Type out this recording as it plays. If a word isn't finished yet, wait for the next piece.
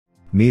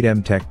Meet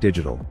Mtek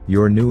Digital,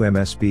 your new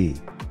MSP.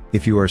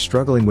 If you are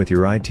struggling with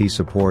your IT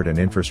support and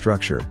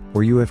infrastructure,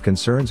 or you have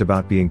concerns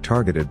about being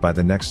targeted by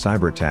the next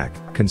cyber attack,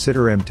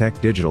 consider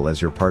Mtek Digital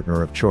as your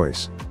partner of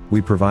choice.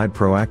 We provide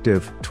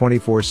proactive,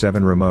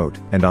 24/7 remote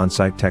and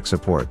on-site tech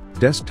support,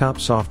 desktop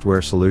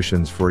software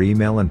solutions for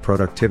email and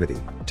productivity,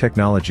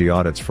 technology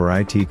audits for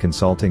IT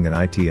consulting and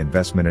IT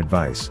investment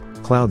advice,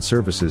 cloud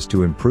services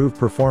to improve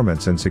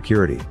performance and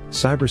security,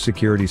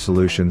 cybersecurity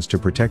solutions to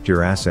protect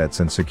your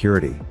assets and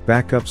security,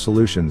 backup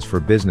solutions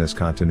for business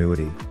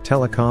continuity,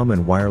 telecom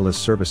and wireless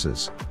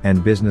services,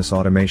 and business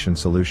automation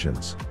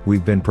solutions.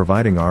 We've been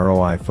providing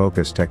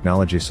ROI-focused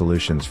technology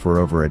solutions for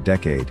over a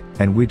decade,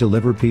 and we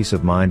deliver peace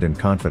of mind and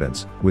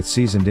confidence, with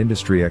seasoned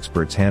industry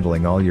experts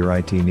handling all your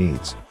IT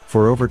needs.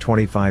 For over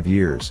 25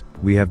 years,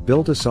 we have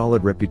built a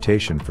solid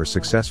reputation for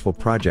successful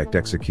project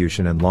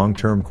execution and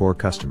long-term core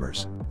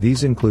customers.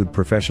 These include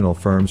professional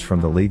firms from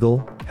the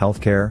legal,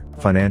 healthcare,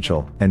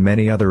 financial, and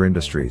many other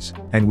industries,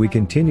 and we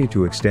continue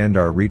to extend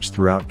our reach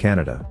throughout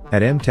Canada.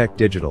 At Mtek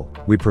Digital,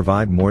 we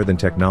provide more than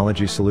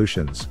technology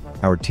solutions.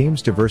 Our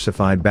team's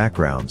diversified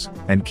backgrounds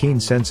and keen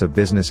sense of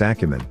business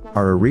acumen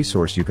are a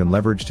resource you can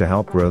leverage to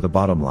help grow the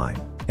bottom line.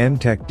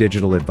 Mtek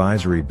Digital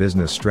Advisory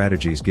business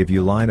strategies give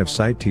you line of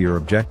sight to your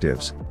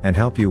objectives and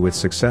help you with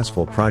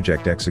successful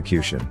project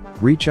execution.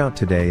 Reach out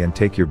today and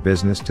take your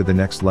business to the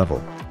next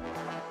level.